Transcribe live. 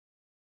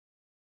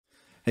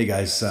Hey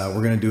guys,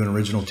 we're going to do an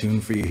original tune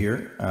for you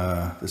here.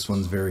 This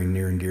one's very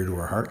near and dear to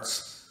our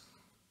hearts.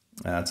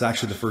 It's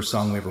actually the first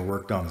song we ever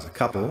worked on as a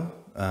couple,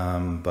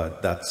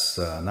 but that's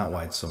not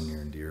why it's so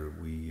near and dear.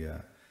 We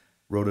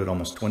wrote it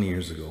almost 20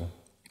 years ago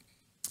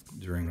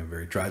during a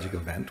very tragic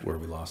event where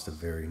we lost a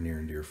very near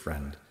and dear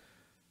friend.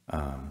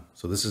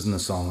 So this isn't a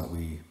song that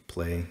we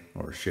play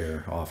or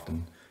share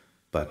often,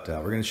 but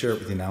we're going to share it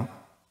with you now.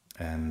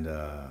 And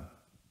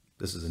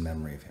this is in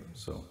memory of him.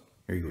 So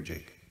here you go,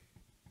 Jake.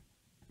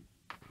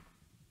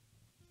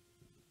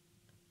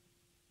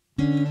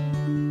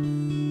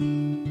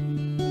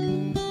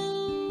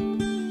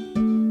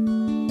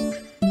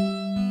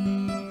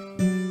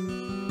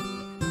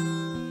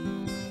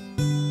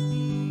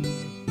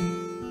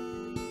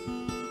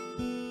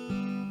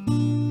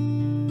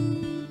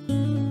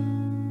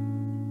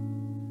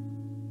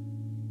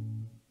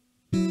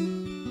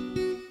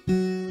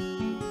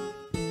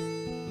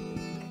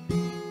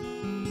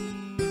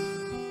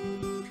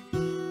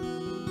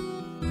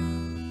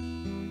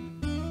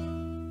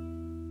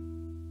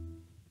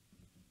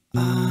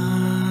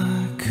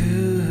 I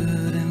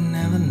could have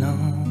never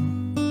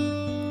known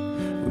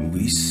when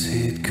we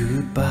said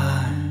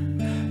goodbye,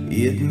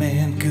 it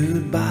meant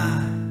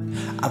goodbye.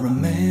 I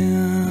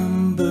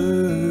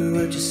remember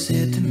what you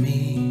said to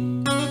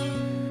me.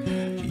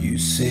 You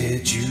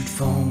said you'd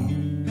phone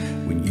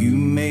when you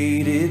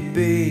made it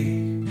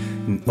big,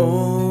 and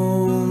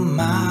all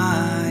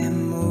my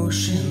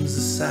emotions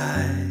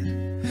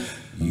aside,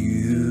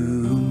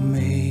 you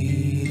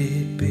made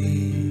it big.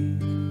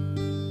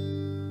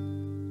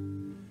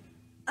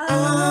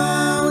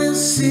 I will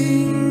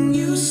sing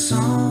you a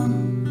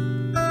song,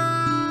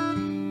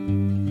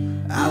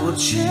 I will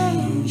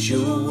change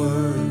your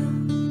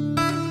world,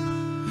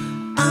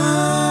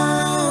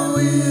 I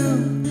will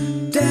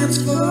dance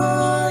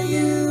for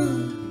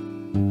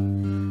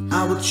you,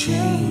 I will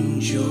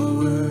change your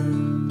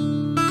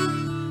world.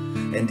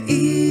 And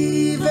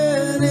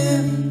even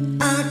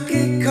if I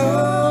get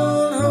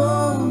called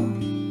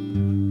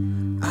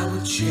home, I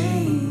will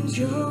change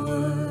your world.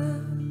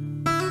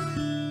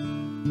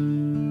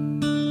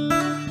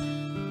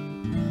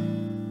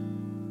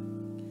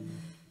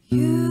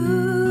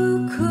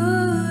 You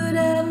could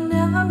have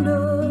never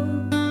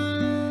known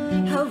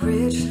how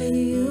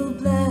richly you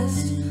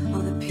blessed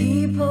all the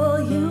people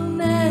you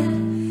met.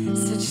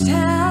 Such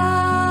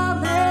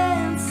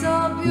talent,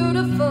 so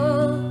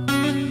beautiful.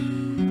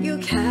 You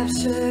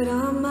captured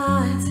our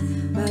minds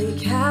while you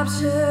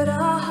captured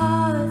our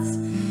hearts.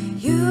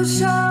 You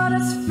showed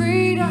us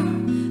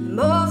freedom that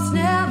most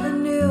never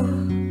knew.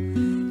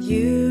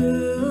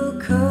 You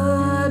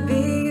could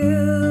be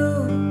you.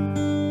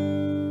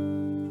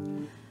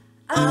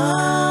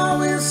 I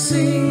will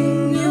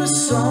sing you a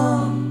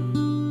song,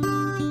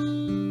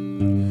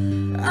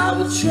 I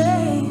will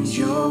change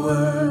your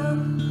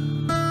world,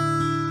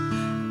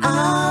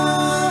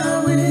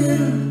 I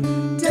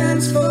will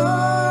dance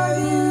for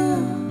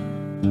you,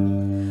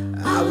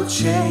 I will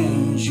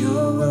change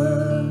your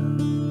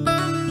world.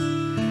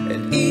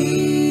 And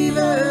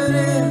even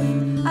if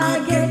I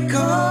get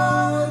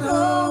called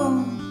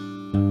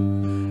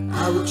home,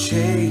 I will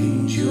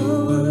change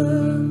your world.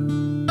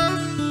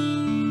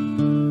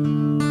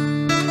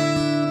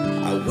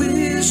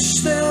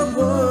 Wish there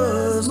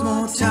was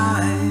more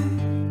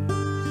time,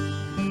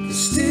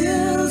 there's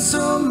still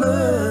so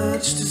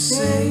much to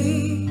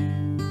say.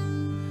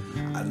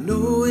 I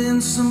know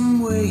in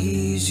some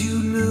ways you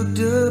looked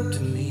up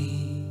to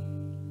me,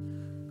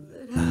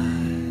 but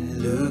I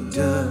looked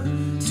up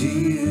to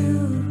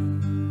you.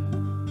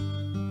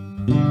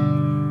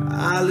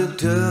 I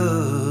looked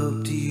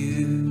up to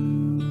you.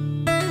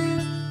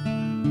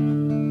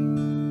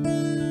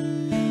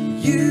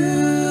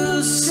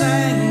 You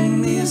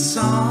sang me a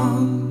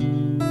song,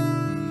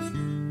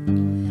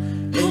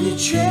 and you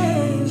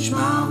changed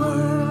my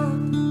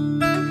world.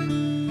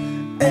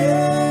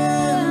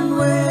 And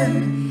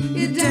when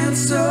you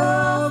danced so